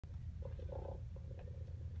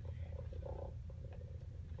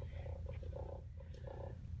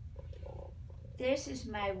This is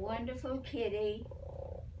my wonderful kitty,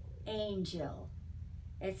 Angel.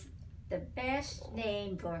 It's the best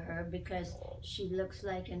name for her because she looks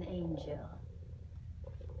like an angel.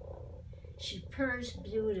 She purrs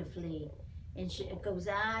beautifully, and it goes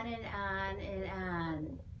on and on and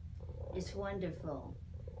on. It's wonderful.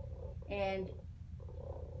 And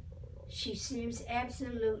she seems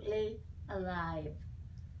absolutely alive.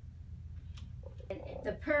 And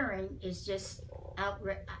the purring is just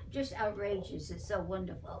outrageous. It's so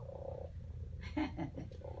wonderful.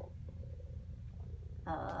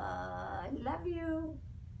 I love you.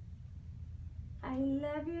 I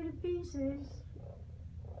love you to pieces.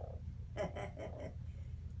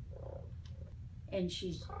 And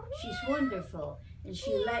she's wonderful, and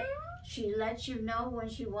she lets you know when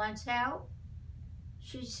she wants help.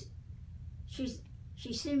 She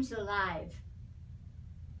seems alive,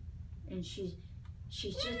 and she's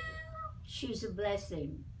a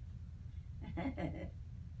blessing.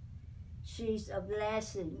 She's a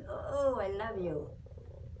blessing. Oh, I love you.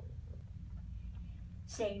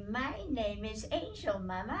 Say, my name is Angel,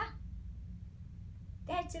 Mama.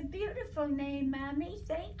 That's a beautiful name, Mommy.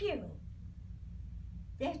 Thank you.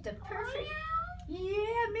 That's the perfect,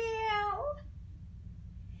 yeah, meow.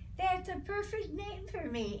 That's a perfect name for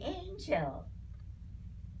me, Angel.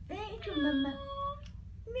 Thank you, Mama.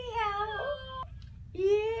 Meow.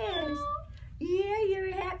 Yes. Yeah, you're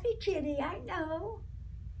a happy kitty, I know.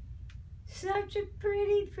 Such a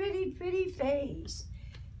pretty, pretty, pretty face.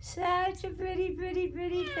 Such a pretty, pretty,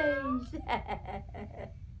 pretty face.